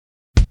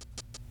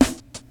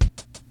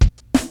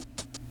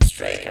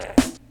Straker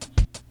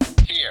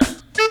Here.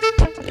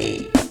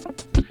 Lee.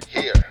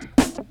 Here.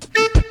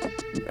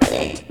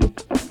 Ready?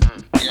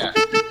 Yeah.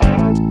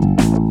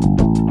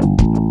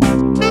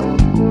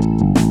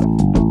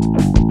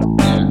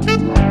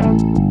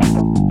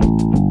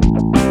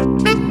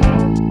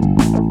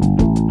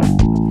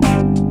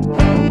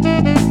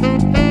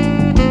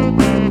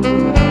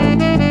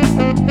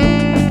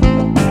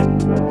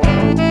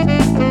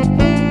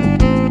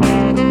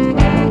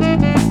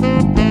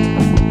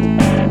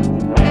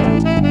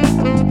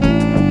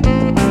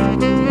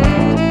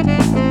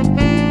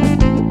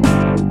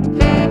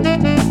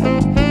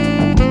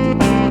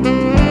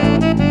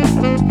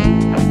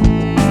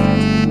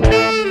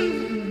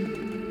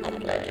 I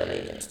pledge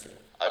allegiance to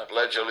I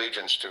pledge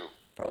allegiance to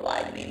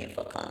provide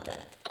meaningful content.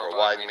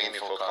 provide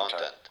meaningful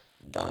content.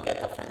 Don't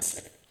get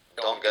offensive.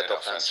 Don't get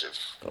offensive.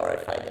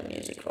 Glorify the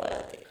music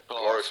royalty.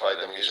 Glorify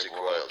the music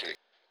royalty.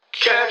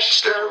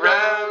 Catch the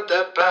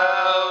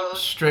roundabout.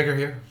 Straker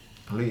here.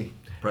 Lee,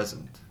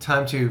 present.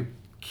 Time to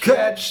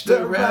catch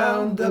the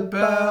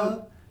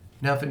roundabout.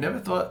 Now, if I never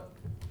thought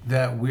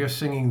that we're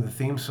singing the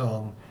theme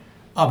song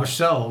of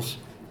ourselves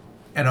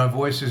and our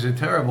voices are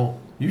terrible,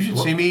 you should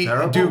see me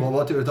terrible? do. Well,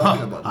 what are you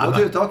talking about? What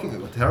are you talking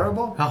about?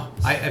 Terrible?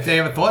 If they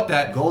ever thought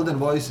that, Golden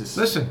voices.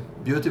 listen,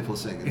 Beautiful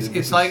singing.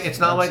 it's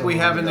not like we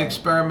have an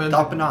experiment.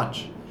 Top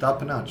notch,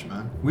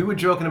 man. We were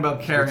joking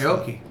about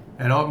karaoke,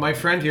 and my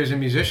friend here is a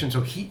musician,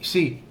 so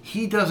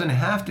he doesn't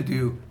have to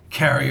do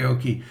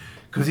karaoke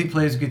because he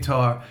plays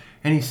guitar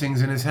and he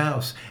sings in his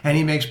house and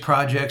he makes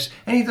projects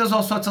and he does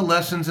all sorts of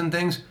lessons and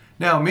things.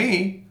 Now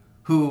me,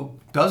 who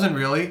doesn't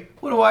really,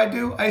 what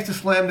do? I used to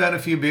slam down a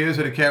few beers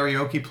at a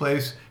karaoke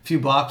place a few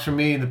blocks from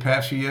me in the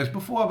past few years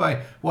before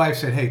my wife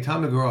said, hey,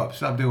 time to grow up,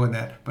 stop doing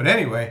that. But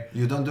anyway.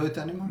 You don't do it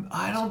anymore?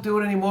 I don't do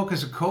it anymore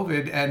because of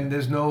COVID and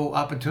there's no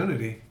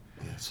opportunity.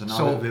 Yeah, so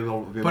now we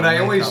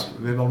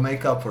will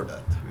make up for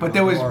that. But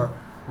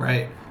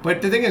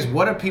the thing is,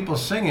 what are people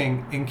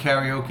singing in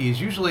karaoke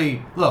is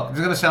usually, look, it's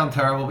going to sound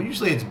terrible, but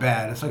usually it's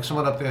bad. It's like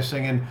someone up there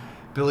singing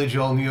Billy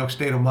Joel, New York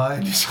State of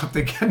Mind or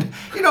something. And,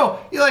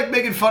 you're like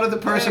making fun of the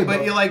person,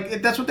 but you're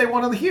like, that's what they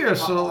want to hear.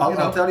 So,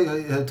 I'll tell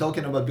you,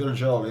 talking about Billy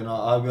Joel,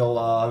 I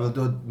will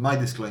do my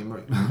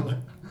disclaimer.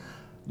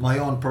 My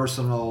own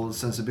personal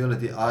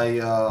sensibility.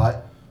 I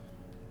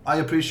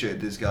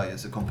appreciate this guy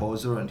as a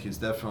composer, and he's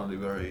definitely a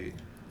very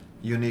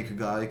unique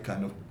guy,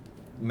 kind of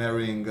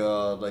marrying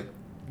like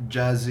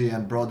jazzy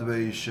and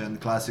Broadway-ish and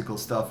classical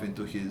stuff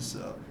into his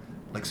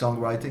like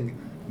songwriting.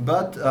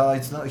 But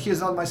he's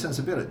not my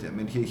sensibility. I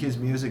mean, his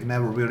music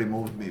never really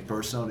moved me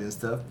personally and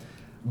stuff.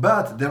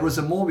 But there was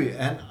a movie,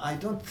 and I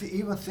don't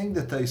even think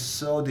that I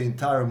saw the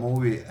entire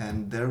movie,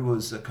 and there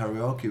was a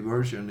karaoke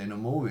version in a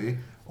movie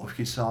of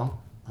his song,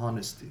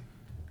 Honesty.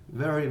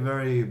 Very,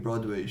 very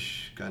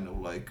Broadway-ish, kind of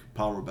like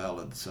power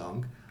ballad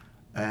song.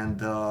 And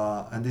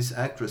this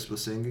actress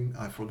was singing,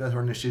 I forgot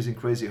her name, she's in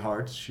Crazy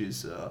Hearts.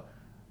 She's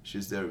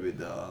there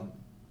with,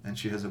 and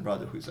she has a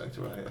brother who's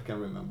actor, I can't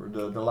remember.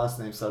 The last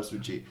name starts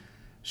with G.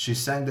 She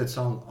sang that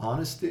song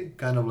Honesty,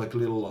 kind of like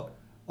little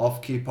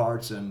off-key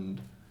parts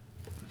and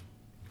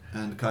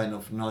kind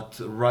of not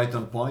right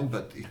on point,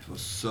 but it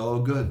was so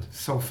good.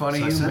 So funny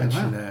So I you said,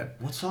 mentioned "Man,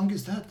 that. What song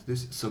is that?"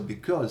 So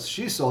because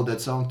she sold that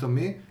song to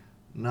me,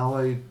 now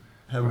I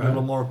have a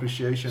little more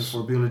appreciation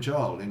for Billy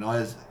Joel,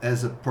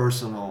 as a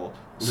personal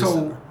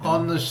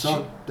listener.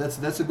 So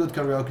that's a good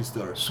karaoke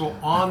story. So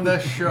on the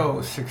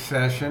show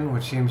Succession,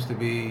 which seems to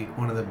be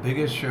one of the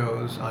biggest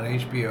shows on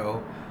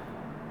HBO,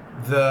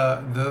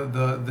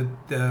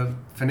 the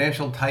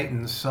financial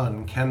titan's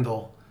son,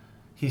 Kendall,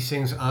 he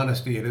sings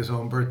Honesty at his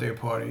own birthday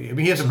party. I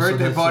mean, he has a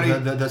birthday party. So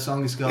that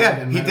song is going.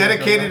 Yeah, he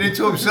dedicated it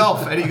to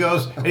himself, and he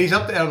goes, and he's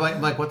up there.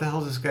 I'm like, what the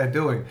hell is this guy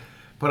doing?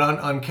 But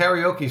on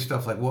karaoke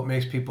stuff, like what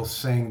makes people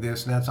sing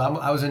this and that. So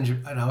I was in,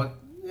 and I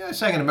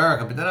sang in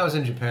America, but then I was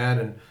in Japan,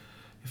 and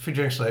a few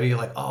drinks later, you're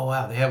like, oh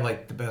wow, they have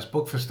like the best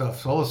book for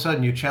stuff. So all of a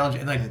sudden you challenge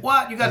it, and like,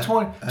 what? You got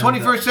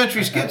 21st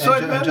century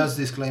schizoid, man? Just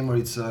disclaimer,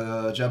 it's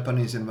a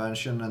Japanese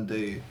invention, and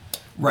they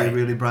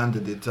really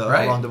branded it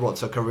around the world.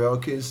 So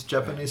karaoke is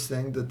Japanese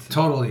thing that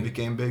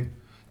became big.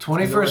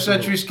 21st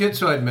century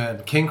schizoid,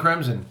 man. King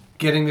Crimson,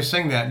 getting to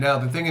sing that. Now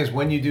the thing is,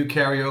 when you do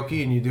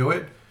karaoke and you do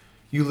it,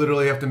 you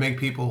literally have to make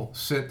people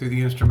sit through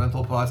the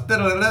instrumental parts, and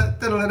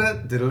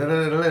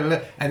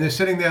they're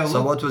sitting there.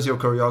 So what was your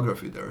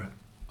choreography there?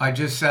 I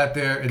just sat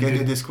there and Can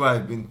you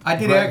describe?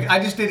 I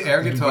just did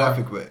air guitar.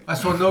 Graphic way. I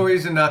saw no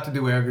reason not to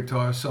do air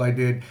guitar, so I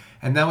did.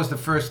 And that was the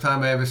first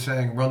time I ever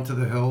sang Run to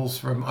the Hills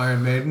from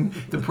Iron Maiden.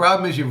 The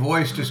problem is your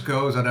voice just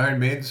goes on Iron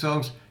Maiden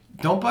songs.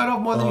 Don't bite off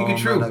more than you can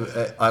chew.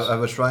 I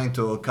was trying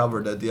to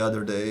cover that the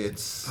other day.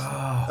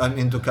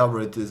 To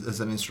cover it as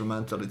an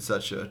instrumental, it's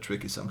such a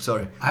tricky song.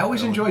 Sorry. I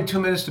always enjoyed 2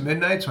 Minutes to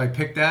Midnight, so I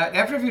picked that.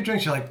 After a few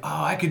drinks, you're like,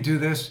 oh, I could do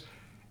this.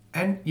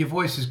 And your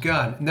voice is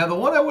gone. Now, the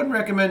one I wouldn't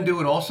recommend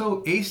doing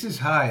also, Aces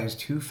High is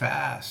too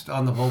fast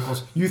on the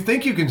vocals. You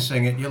think you can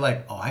sing it. You're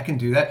like, oh, I can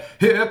do that.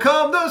 Here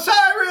come the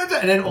sirens.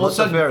 And then all of a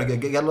sudden...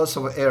 Get lots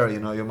of air, you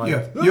might...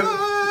 Yeah.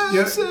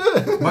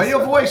 Well,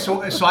 your voice,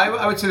 so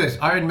I would say this,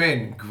 Iron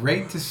Maiden,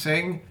 great to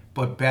sing,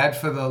 but bad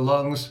for the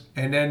lungs.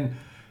 And then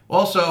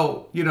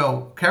also,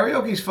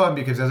 karaoke's fun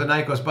because as the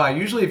night goes by,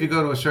 usually if you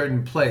go to a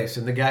certain place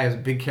and the guy has a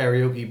big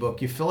karaoke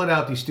book, you're filling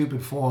out these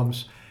stupid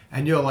forms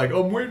and you're like,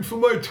 I'm waiting for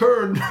my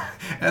turn.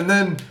 And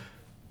then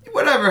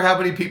whatever, how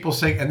many people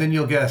sing, and then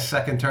you'll get a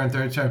second turn,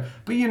 third turn.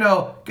 But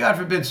God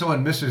forbid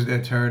someone misses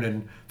their turn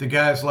and the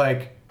guy's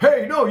like,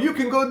 hey, no, you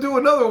can go do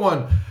another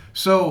one.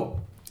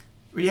 So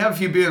we have a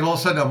few beers, all of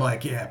a sudden I'm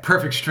like, yeah,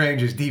 Perfect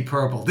Strangers, Deep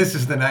Purple, this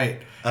is the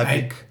night.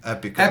 Epic.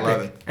 I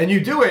love it. And you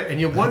do it, and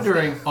you're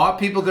wondering, are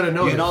people going to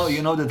notice?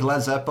 You know that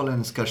Led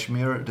Zeppelin's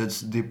Kashmir,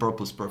 that's Deep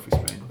Purple's Perfect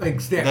Stranger.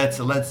 Exactly. That's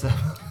Led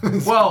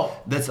Zeppelin. Well,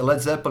 that's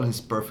Led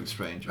Zeppelin's Perfect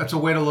Stranger. That's a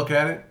way to look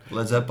at it.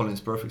 Led Zeppelin's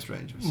Perfect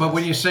Stranger. But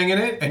when you're singing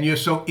it and you're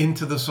so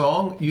into the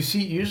song,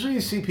 usually you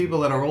see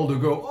people that are older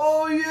go,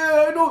 oh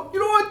yeah, I know, you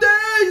know what,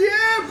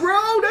 yeah,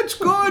 bro, that's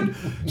good.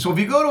 So if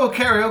you go to a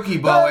karaoke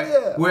bar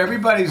where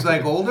everybody's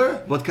like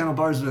older, what kind of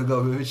bars do they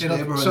go? Which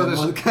neighborhood? So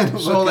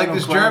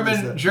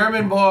this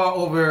German bar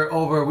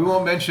over. We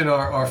won't mention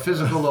our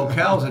physical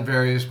locales at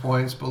various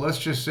points, but let's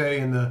just say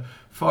in the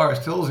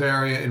Forest Hills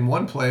area, in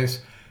one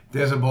place,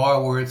 there's a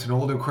bar where it's an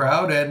older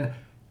crowd, and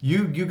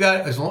you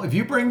got if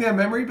you bring their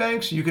memory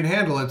banks, you can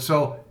handle it.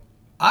 So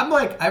I'm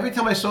like, every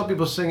time I saw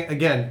people sing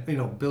again,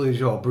 Billy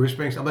Joel, Bruce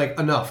Springsteen, I'm like,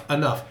 enough.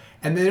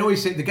 And they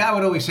always say, the guy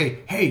would always say,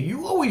 hey,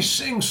 you always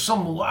sing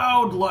some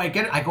loud like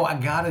it. I go, I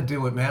gotta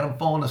do it, man. I'm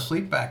falling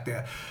asleep back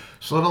there.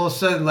 So then all of a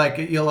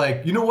sudden, you're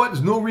like, you know what?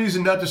 There's no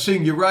reason not to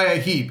sing Uriah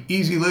Heep,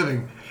 Easy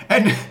Living.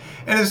 And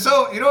it's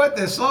so,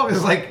 this song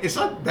is it's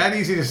not that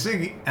easy to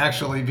sing,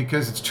 actually,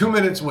 because it's 2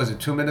 minutes,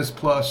 2 minutes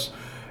plus?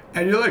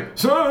 And you're like,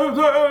 something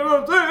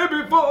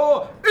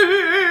before,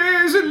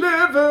 easy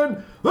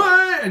living.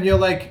 And you're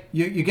like,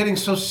 you're getting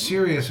so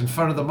serious in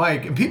front of the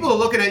mic. And people are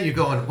looking at you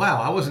going,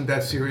 wow, I wasn't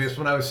that serious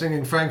when I was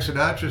singing Frank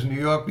Sinatra's New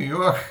York, New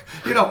York.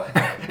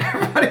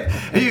 Everybody,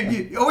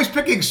 you're always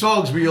picking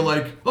songs where you're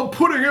like, I'm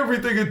putting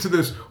everything into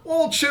this.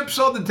 All chips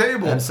on the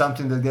table. And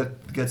something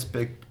that gets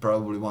picked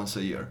probably once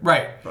a year.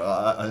 Right.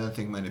 I don't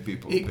think many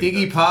people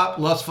Iggy Pop,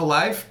 Lust for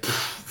Life,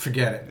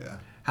 forget it.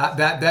 Yeah.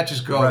 That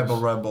just goes.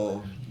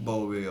 Rebel,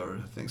 Bowie or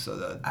things like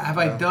that. Have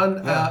I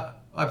done?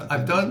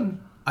 I've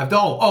done.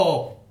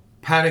 Oh,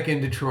 Panic in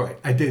Detroit.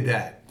 I did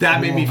that.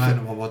 That made me feel.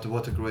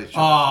 What a great choice.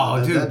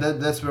 Oh, dude,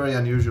 that's very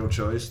unusual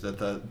choice.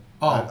 I'm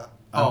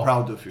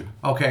proud of you.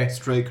 Okay.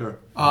 Straker.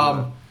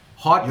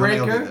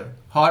 Heartbreaker.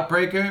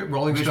 Heartbreaker.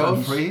 Rolling Which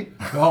Stones. one, Free?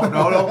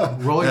 No.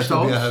 Rolling That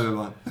Stones. would be a heavy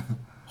one.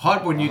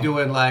 Hot when you're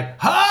doing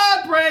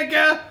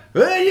Heartbreaker.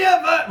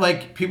 Yeah,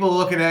 but people are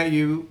looking at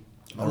you.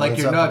 Like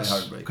you're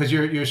nuts because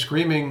you're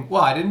screaming.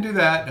 Well, I didn't do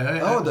that.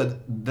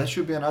 That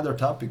should be another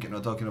topic.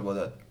 Talking about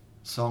that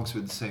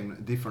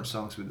different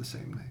songs with the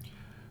same name.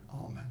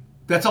 Oh man,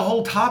 that's a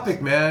whole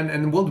topic, man,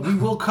 and we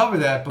will cover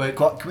that. But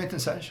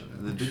quintessential.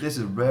 This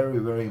is very,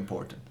 very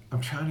important.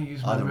 I'm trying to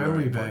use my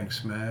memory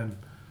banks, man.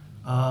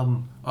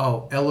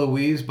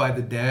 Eloise by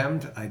the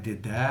Damned. I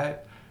did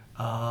that.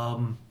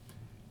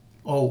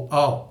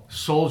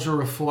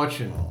 Soldier of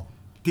Fortune,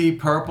 Deep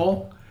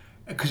Purple.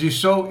 Because it's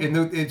so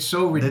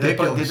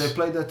ridiculous. Did they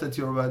play that at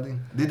your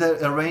wedding? Did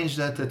they arrange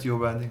that at your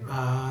wedding?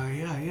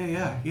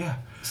 Yeah.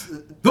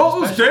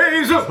 Those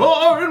days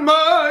are in my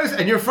eyes.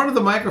 And you're in front of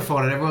the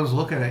microphone and everyone's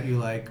looking at you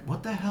like,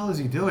 what the hell is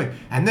he doing?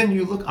 And then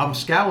you look, I'm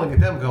scowling at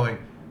them going,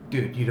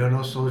 dude, you don't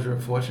know Soldier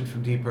of Fortune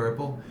from Deep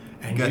Purple?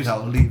 And get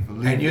out, leave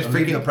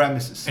the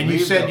premises. And you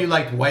said you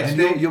liked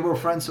Whitesnane? And you were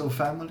friends of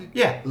family?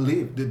 Yeah.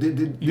 Leave.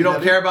 You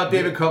don't care about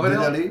David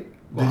Coverdale? Did they leave?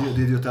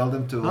 Did you tell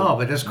them to? No,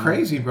 but that's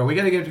crazy, bro. We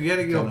gotta get,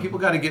 people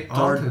gotta get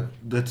on.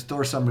 That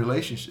tore some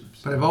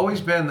relationships. But I've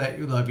always been that,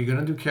 if you're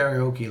gonna do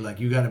karaoke,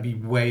 you gotta be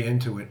way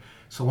into it.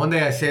 So one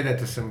day I say that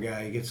to some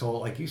guy, he gets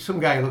all some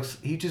guy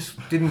he just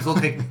didn't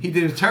look like, he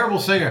did a terrible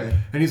singer.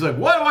 And he's like,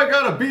 why do I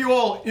gotta be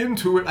all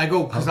into it? I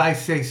go, because I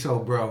say so,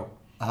 bro.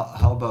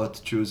 How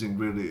about choosing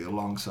really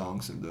long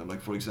songs and then,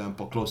 for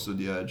example, Close to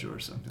the Edge or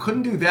something?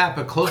 Couldn't do that,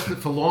 but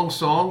for long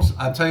songs,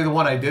 I'll tell you the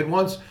one I did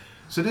once.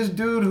 So this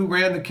dude who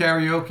ran the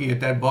karaoke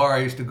at that bar I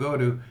used to go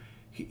to,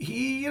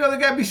 he the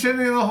guy be sitting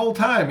there the whole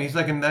time. He's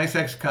like a nice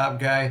ex-cop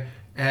guy,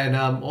 and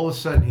all of a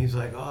sudden he's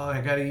like, oh,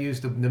 I got to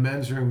use the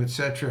men's room,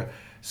 etc.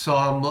 So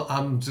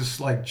I'm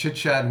just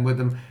chit-chatting with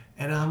him,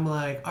 and I'm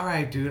like, all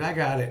right, dude, I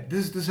got it.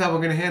 This is how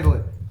we're gonna handle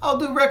it. I'll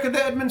do record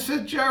to Edmund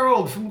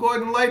Fitzgerald from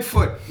Gordon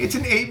Lightfoot. It's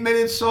an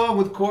 8-minute song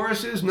with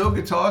choruses, no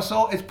guitar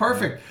solo. It's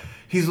perfect.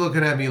 He's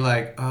looking at me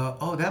like,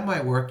 that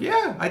might work.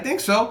 Yeah, I think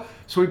so.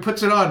 So he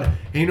puts it on. And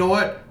you know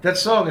what? That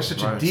song is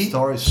such a deep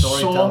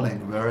storytelling.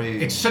 Song.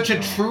 It's such a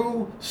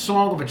true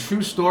song of a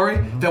true story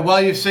that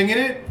while you're singing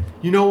it,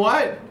 you know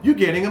what? You're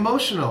getting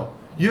emotional.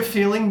 You're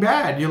feeling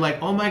bad. You're like,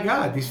 oh my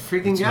God, these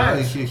freaking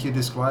guys. He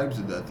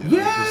describes that.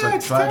 Yeah, it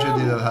was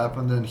tragedy that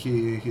happened, and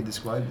he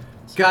described it.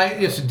 So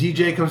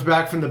DJ comes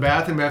back from the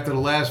bathroom after the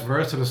last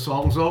verse and the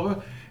song's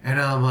over. And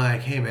I'm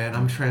like, hey man,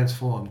 I'm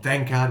transformed.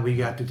 Thank God we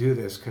got to do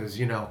this because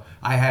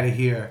I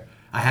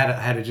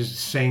had to just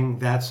sing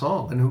that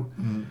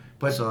song.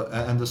 But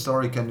and the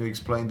story. Can you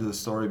explain the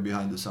story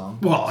behind the song?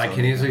 Well, I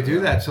can easily do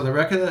that. So the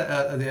record,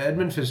 the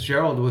Edmund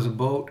Fitzgerald was a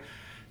boat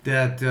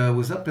that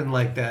was up in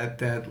like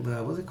that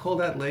what's it called,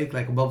 that lake,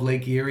 like above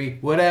Lake Erie,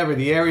 whatever,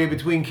 the area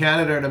between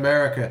Canada and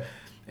America,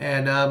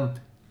 and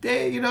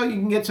they, you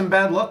can get some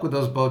bad luck with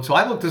those boats. So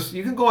I looked this.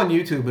 You can go on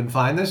YouTube and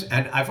find this,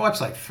 and I've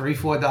watched like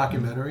 3-4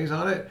 documentaries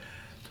on it.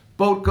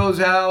 Boat goes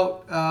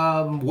out,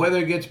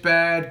 weather gets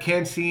bad,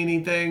 can't see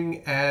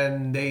anything,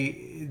 and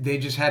they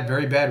just had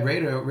very bad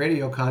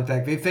radio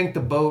contact. They think the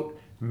boat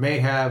may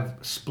have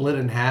split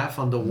in half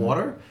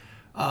underwater,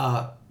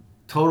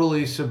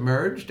 totally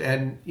submerged,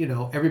 and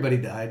everybody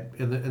died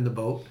in the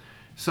boat.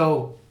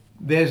 So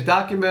there's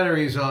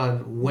documentaries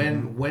on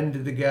when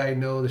did the guy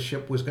know the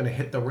ship was going to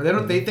hit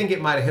they think it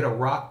might have hit a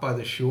rock by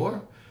the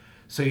shore.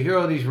 So you hear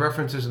all these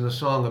references in the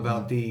song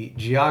about the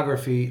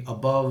geography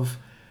above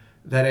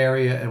that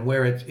area and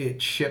where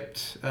it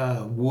shipped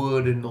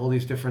wood and all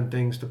these different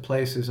things to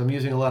places. I'm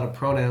using a lot of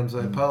pronouns,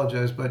 I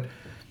apologize, but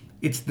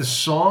the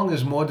song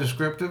is more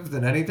descriptive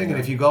than anything. Yeah.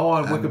 And if you go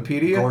on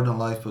Wikipedia, Gordon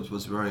Lightfoot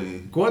was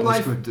very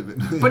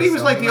descriptive. But he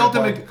was like the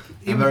ultimate,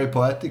 very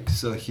poetic.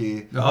 So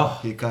he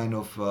kind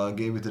of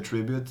gave it a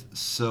tribute.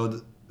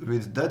 So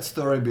with that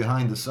story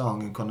behind the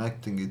song and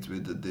connecting it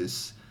with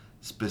this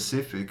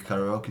specific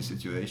karaoke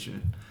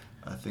situation,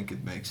 I think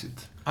it makes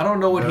it. I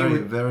don't know what very, he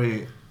would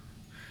very.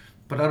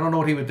 But I don't know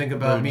what he would think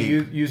about me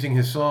deep. Using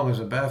his song as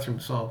a bathroom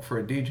song for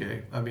a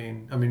DJ. I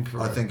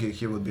think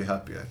he would be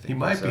happy. I think he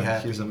might be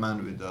happy. He's a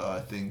man with,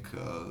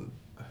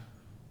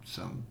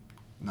 some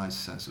nice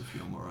sense of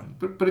humor.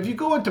 But if you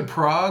go into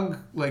Prague,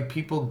 like,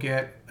 people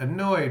get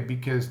annoyed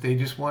because they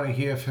just want to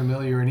hear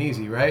familiar and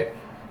easy, right?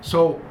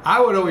 So I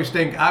would always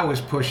think I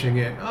was pushing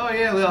it. Oh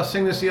yeah, I'll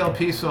sing this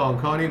ELP song,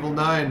 Carnival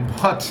 9,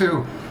 Part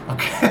 2.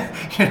 Okay,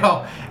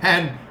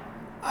 and.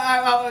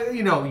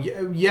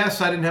 Yes,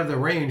 I didn't have the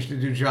range to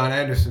do John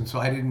Anderson, so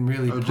I didn't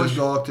really push. Just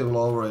go octave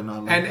lower and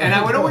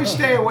I would always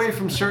stay away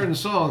from certain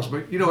songs,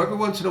 but every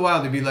once in a while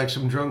there'd be like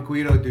some drunk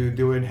Guido dude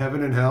doing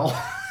Heaven and Hell,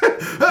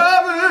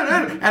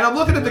 and I'm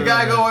looking at the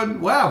guy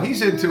going, "Wow,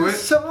 he's into it."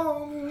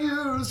 So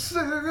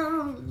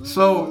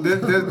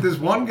there's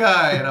one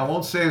guy, and I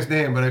won't say his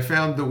name, but I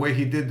found the way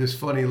he did this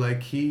funny.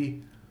 Like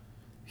he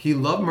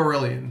loved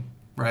Marillion,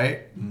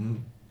 right? Mm-hmm.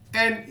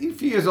 And he's a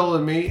few years older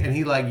than me, and he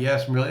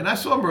yes, Marillion. And I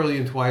saw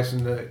Marillion twice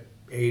in the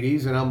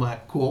 80s, and I'm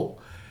like,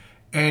 cool.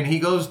 And he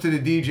goes to the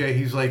DJ,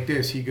 he's like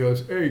this, he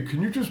goes, hey,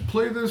 can you just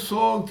play this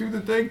song through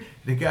the thing? And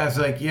the guy's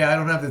like, yeah, I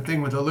don't have the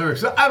thing with the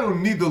lyrics. I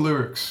don't need the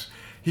lyrics.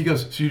 He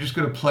goes, so you're just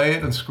going to play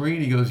it on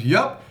screen? He goes,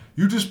 yep,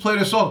 you just played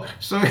a song.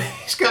 So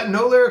he's got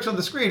no lyrics on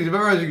the screen. He's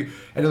memorizing,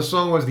 and the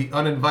song was The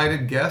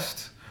Uninvited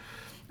Guest.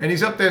 And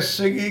he's up there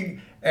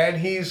singing, and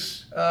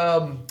he's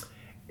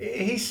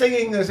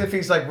singing as if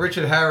he's like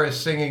Richard Harris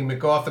singing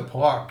MacArthur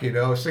Park,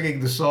 singing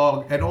the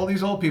song. And all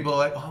these old people are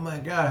like, oh my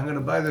God, I'm going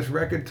to buy this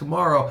record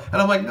tomorrow. And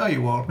I'm like, no,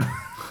 you won't.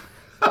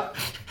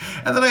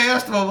 And then I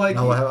asked him, I'm like...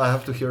 No, I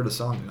have to hear the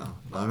song now.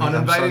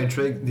 I'm so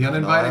intrigued. The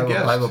Uninvited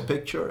Guest. I have a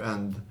picture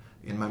and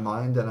in my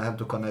mind, and I have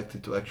to connect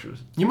it to actuals.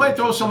 You might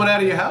throw someone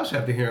out of your house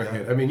after hearing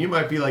it. I mean, you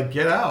might be like,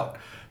 get out.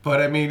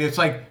 But I mean, it's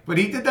like... But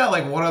he did that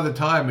like one other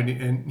time,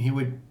 and he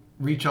would...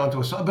 reach onto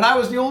a song, but I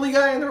was the only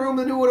guy in the room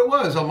that knew what it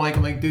was. I'm like,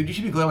 dude, you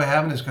should be glad we're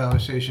having this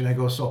conversation. I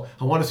go, so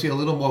I want to see a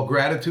little more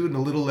gratitude and a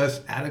little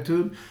less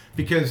attitude,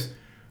 because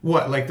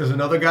there's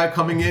another guy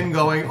coming in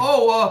going,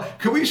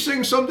 can we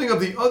sing something of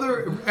the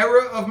other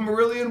era of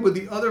Marillion with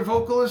the other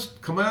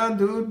vocalist? Come on,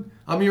 dude,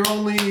 I'm your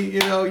only,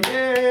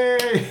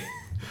 yay.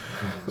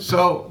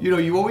 So,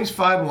 you always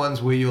find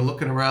ones where you're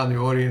looking around the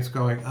audience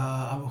going,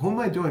 who am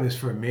I doing this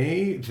for?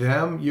 Me?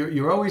 Them?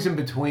 You're always in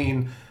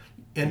between.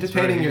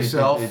 Entertaining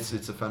yourself.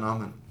 It's a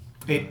phenomenon.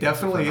 It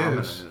definitely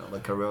is.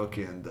 Like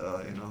karaoke, and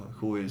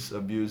who is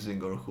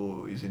abusing or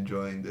who is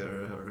enjoying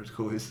or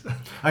who is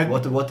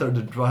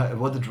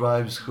what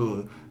drives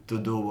who to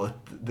do what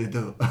they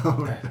do.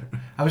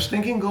 I was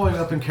thinking going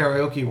up in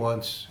karaoke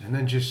once and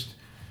then just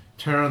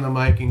turning on the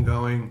mic and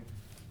going,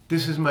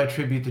 "This is my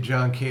tribute to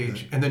John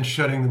Cage," and then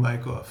shutting the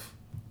mic off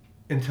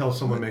until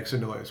someone makes a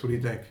noise. What do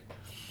you think?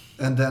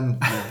 And then.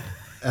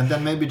 And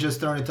then maybe just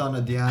turn it on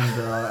at the end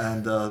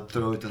and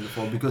throw it on the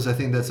floor, because I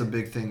think that's a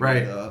big thing.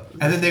 Right.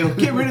 And then they go,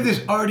 get rid of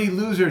this arty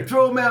loser,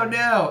 throw him out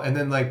now. And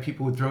then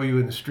people would throw you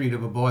in the street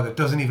of a bar that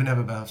doesn't even have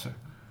a bouncer.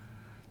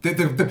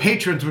 The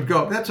patrons would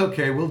go, that's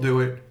okay, we'll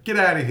do it. Get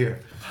out of here.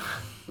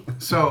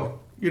 So,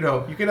 you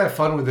can have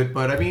fun with it,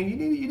 but I mean,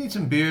 you need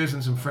some beers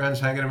and some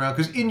friends hanging around,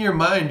 because in your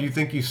mind you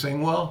think you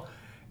sing well,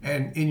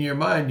 and in your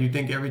mind you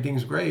think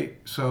everything's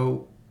great.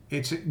 So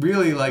it's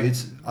really like...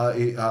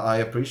 I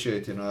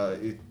appreciate,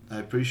 I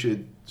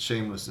appreciate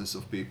shamelessness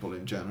of people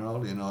in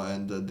general,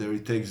 and there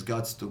it takes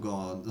guts to go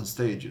on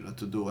stage,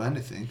 to do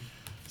anything.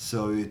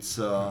 So it's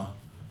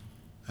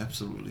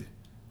absolutely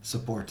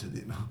supported,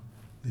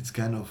 It's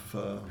kind of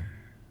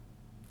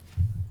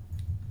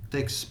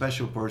takes a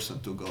special person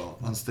to go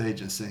on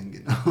stage and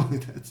sing,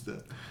 That's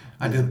the.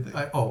 I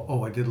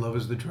did Love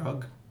Is the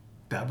Drug.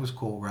 That was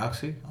cool.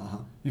 Roxy. Uh-huh.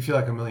 You feel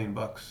like $1 million.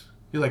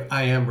 You're like,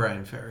 I am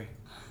Brian Ferry.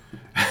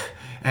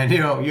 and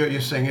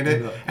you're singing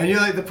it, and you're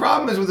like, the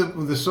problem is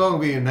with the song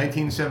being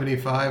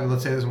 1975, and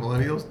let's say there's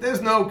millennials,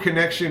 there's no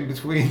connection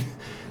between.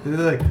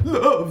 They're like,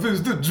 love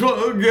is the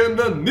drug and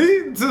I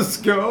need to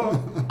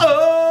score.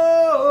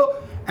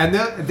 Oh, and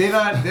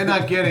they're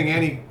not getting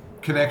any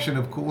connection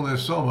of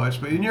coolness so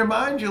much, but in your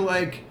mind you're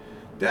like,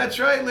 that's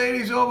right,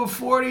 ladies over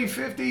 40,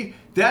 50,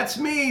 that's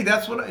me,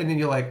 that's what and then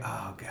you're like,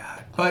 oh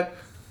God. But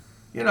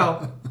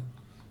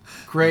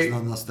great.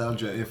 The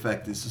nostalgia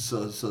effect is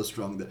so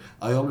strong that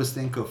I always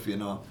think of,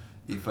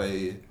 if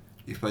I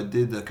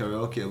did the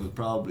karaoke, I would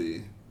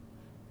probably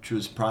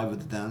choose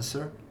Private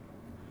Dancer,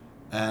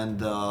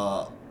 and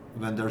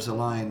when there's a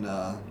line,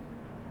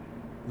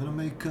 gonna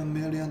make $1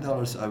 million,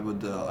 I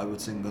would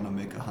sing gonna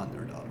make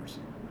 $100.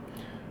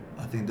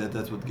 I think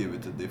that would give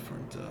it a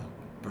different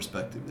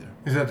perspective there.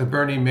 Is that the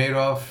Bernie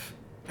Madoff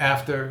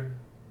after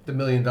the $1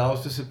 million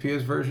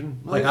disappears version?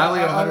 Like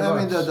I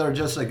mean that they're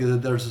just like,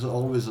 there's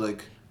always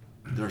like,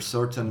 there's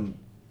certain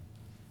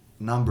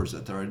numbers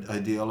that are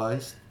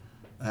idealized,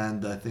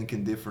 and I think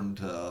in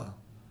different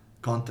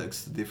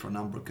contexts, different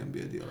number can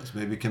be idealized.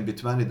 Maybe it can be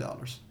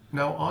 $20.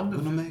 Now on the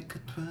gonna make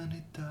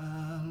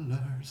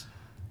 $20,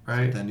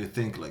 right? So then you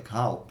think like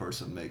how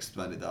person makes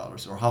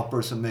 $20, or how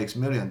person makes $1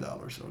 million,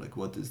 or like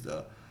what is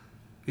the?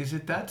 Is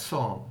it that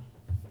song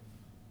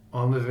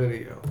on the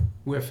video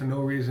where for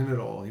no reason at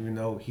all, even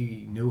though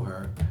he knew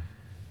her,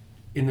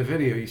 in the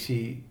video you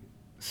see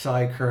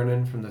Cy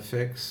Kernan from The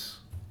Fix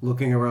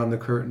looking around the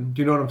curtain?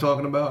 Do you know what I'm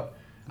talking about?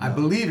 No. I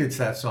believe it's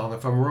that song.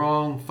 If I'm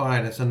wrong,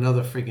 fine. It's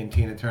another freaking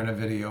Tina Turner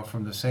video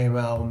from the same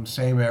album,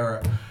 same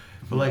era.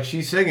 But like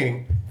she's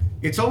singing,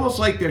 it's almost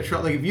like they're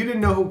trying. Like if you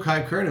didn't know who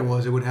Cy Kernan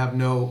was, you'd have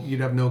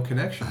no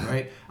connection,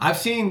 right? I've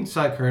seen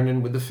Cy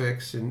Kernan with The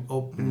Fix and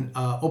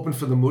open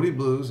for the Moody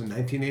Blues in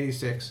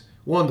 1986.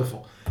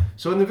 Wonderful.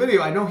 So in the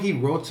video, I know he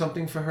wrote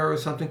something for her or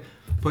something,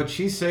 but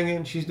she's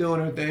singing, she's doing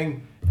her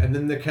thing, and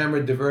then the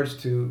camera diverts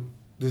to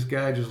this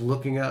guy just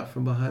looking out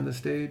from behind the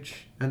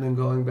stage and then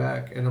going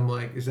back, and I'm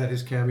like, is that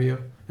his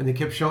cameo? And they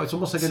kept showing. It's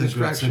almost like a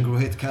distraction. It's a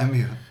great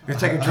cameo.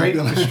 It's like a great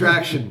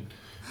distraction.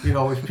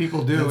 Which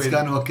people do. It's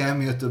kind of a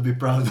cameo to be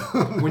proud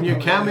of. When you're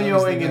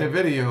cameoing in a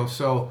video,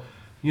 so,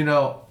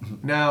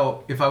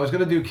 now if I was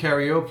going to do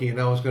karaoke and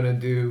I was going to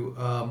do,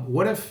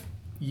 what if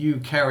you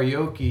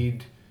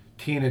karaoke'd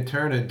Tina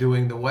Turner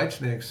doing the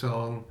Whitesnake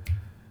song,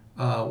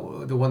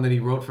 the one that he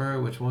wrote for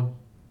her, which one?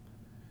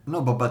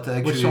 No, but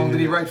actually... Which song did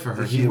he write for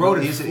her? He wrote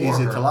it for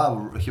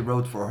her. He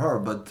wrote for her,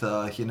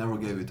 but he never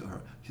gave it to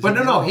her.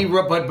 He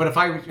wrote. But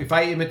if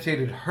I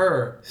imitated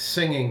her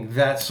singing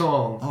that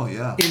song,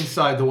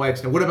 inside the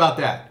Whitesnake, what about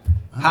that?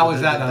 How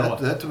is that not?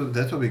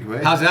 That would be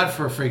great. How's that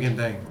for a freaking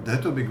thing?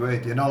 That would be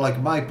great. Like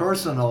my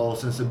personal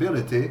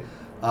sensibility,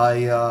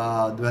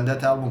 when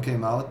that album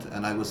came out,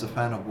 and I was a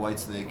fan of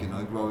Whitesnake,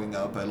 growing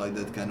up, I like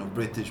that kind of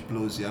British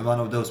bluesy. I'm one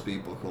of those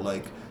people who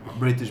like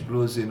British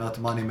bluesy, not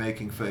money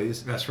making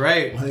phase. That's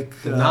right. Like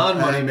the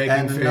non-money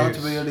making phase.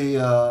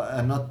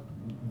 And not really,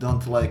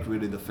 don't like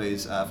really the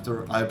phase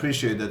after. I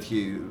appreciate that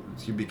he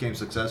became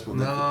successful.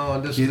 No,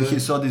 understood.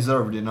 He's so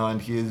deserved,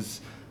 and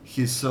he's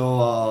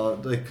so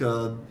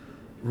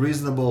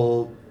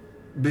reasonable,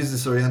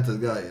 business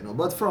oriented guy,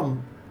 But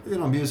from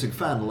music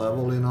fan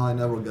level, I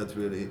never got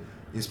really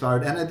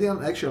inspired, and I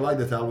didn't actually like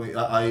that album.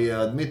 I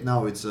admit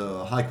now it's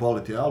a high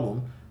quality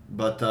album,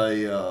 but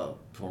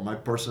for my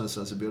personal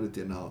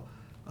sensibility now,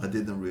 I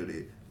didn't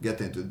really get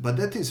into it. But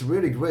that is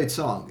really great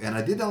song, and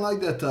I didn't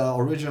like that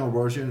original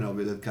version,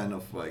 with that kind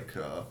of like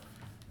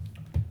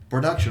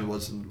production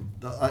wasn't.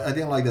 I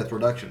didn't like that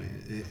production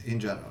in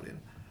general,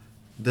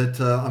 that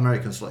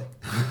American slang.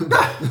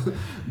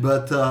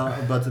 but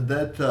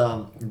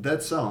that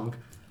song.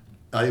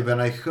 When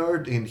I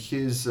heard in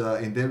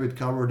David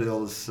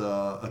Coverdale's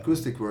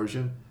acoustic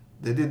version,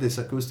 they did this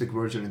acoustic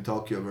version in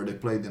Tokyo where they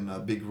played in a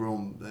big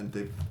room, and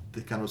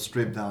they kind of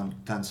stripped down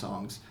 10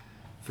 songs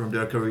from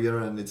their career,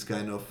 and it's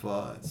kind of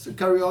it's a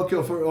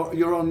karaoke for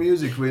your own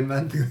music,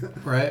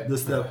 reinventing right the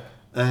stuff.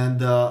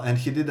 And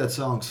he did that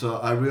song, so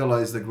I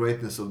realized the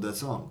greatness of that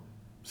song.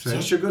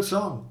 Such a good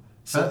song.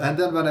 So, and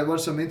then when I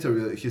watched some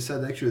interview, he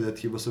said actually that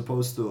he was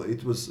supposed to.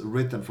 It was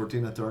written for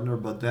Tina Turner,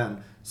 but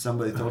then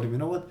somebody told him,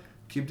 what?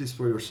 Keep this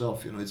for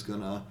yourself, it's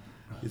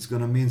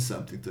gonna mean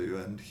something to you,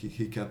 and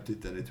he kept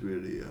it, and it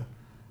really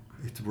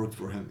it worked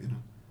for him,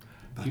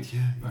 But if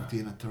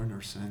Tina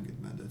Turner sang it,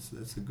 man, that's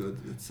such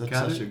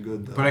a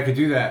good. But I could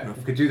do that.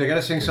 I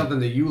gotta sing something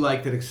that you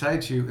like that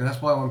excites you, and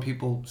that's why when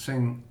people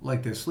sing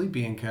like they're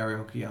sleepy in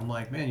karaoke, I'm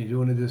like, man, you're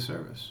doing a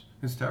disservice.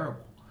 It's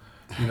terrible,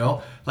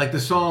 Like the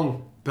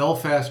song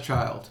 "Belfast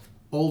Child,"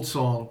 old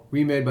song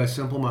remade by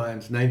Simple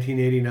Minds,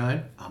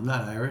 1989. I'm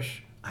not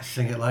Irish. I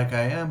sing it like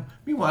I am.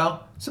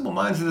 Meanwhile, Simple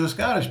Minds is a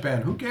Scottish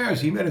band. Who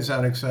cares? He made it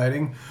sound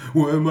exciting.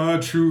 When my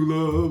true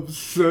love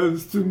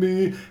says to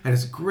me. And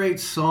it's a great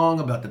song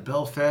about the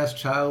Belfast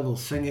child who'll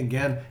sing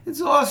again.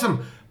 It's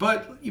awesome.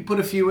 But you put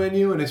a few in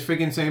you and it's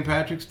freaking St.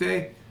 Patrick's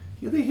Day.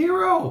 You're the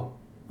hero.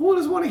 Who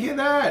doesn't want to hear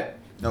that?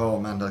 Oh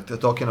man, like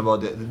talking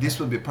about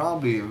this would be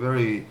probably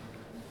very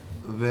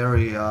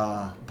very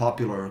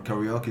popular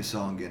karaoke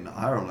song in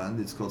Ireland.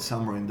 It's called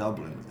Summer in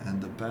Dublin,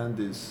 and the band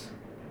is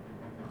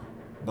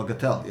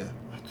Bagatelle. Yeah,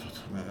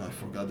 I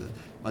forgot it.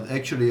 But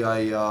actually,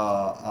 I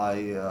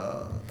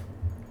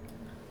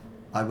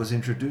was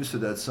introduced to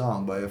that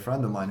song by a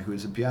friend of mine who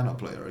is a piano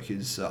player.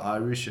 He's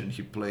Irish and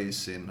he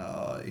plays in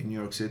New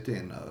York City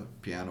in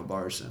piano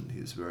bars, and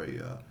he's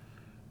very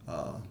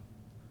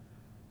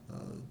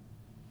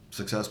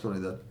successful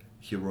in that.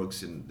 He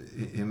works in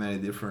many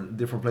different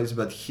places.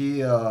 But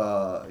he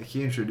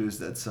introduced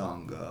that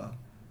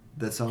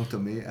song to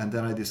me, and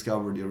then I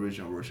discovered the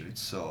original version.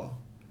 It's so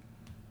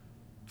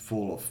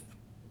full of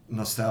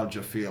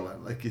nostalgia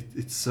feeling. Like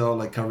it's so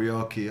like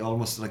karaoke,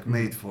 almost like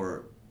made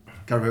for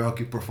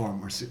karaoke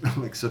performers.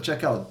 Like, so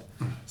check out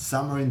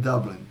Summer in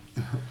Dublin.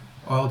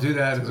 I'll do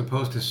that as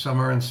opposed to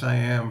Summer in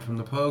Siam from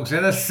the Pogues.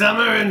 And a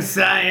Summer in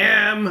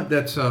Siam!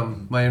 That's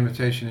my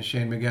invitation to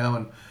Shane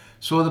McGowan.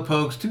 Saw the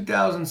Pogues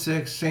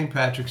 2006, St.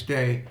 Patrick's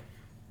Day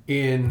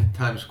in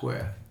Times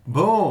Square.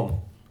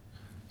 Boom!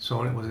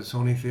 Sony, was it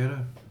Sony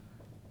Theater?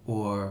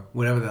 Or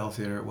whatever the hell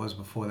theater it was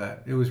before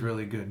that. It was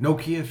really good.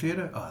 Nokia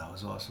Theater? Oh, that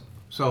was awesome.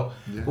 So,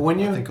 Yeah, but when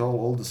you... I think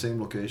all the same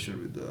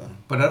location with the...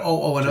 But,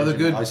 another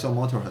good... I saw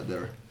Motorhead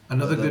there.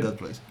 Another good that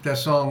place. That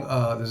song.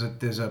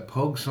 There's a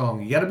Pogue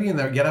song. You got to be in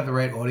there. You got to have the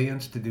right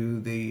audience to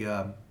do the.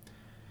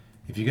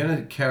 If you're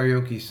gonna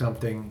karaoke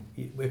something,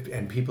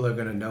 and people are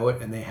gonna know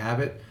it and they have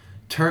it,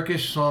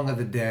 Turkish Song of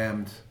the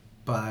Damned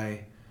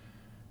by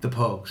the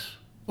Pogues.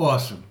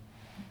 Awesome,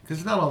 because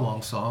it's not a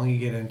long song. You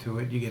get into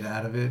it, you get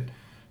out of it,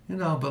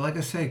 But like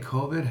I say,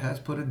 COVID has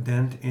put a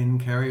dent in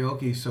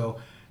karaoke,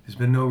 so. There's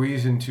been no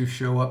reason to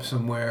show up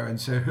somewhere and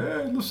say,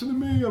 "Hey, listen to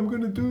me! I'm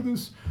gonna do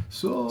this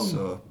song."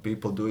 So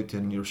people do it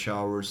in your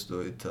showers.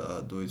 Do it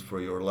for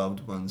your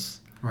loved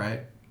ones.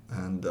 Right.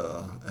 And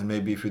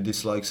maybe if you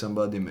dislike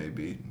somebody,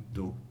 maybe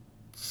do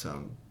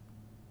some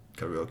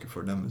karaoke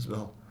for them as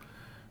well.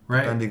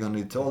 Right. Depending on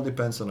it, all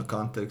depends on the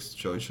context,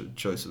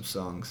 choice of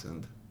songs,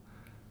 and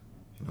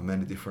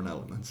many different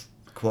elements.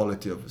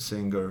 Quality of a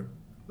singer,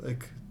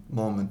 like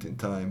moment in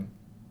time,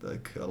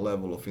 like a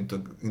level of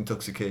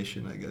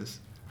intoxication, I guess.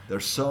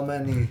 There's so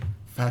many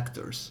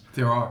factors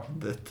There are.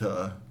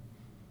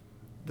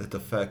 that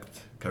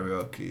affect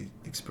karaoke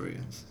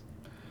experience.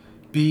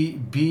 Be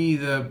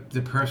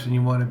the person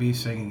you want to be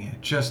singing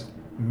it. Just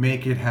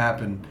make it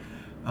happen.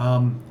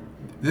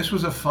 This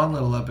was a fun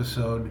little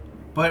episode,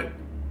 but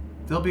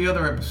there'll be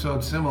other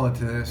episodes similar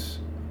to this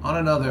on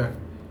another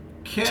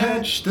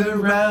Catch the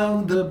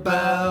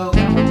Roundabout.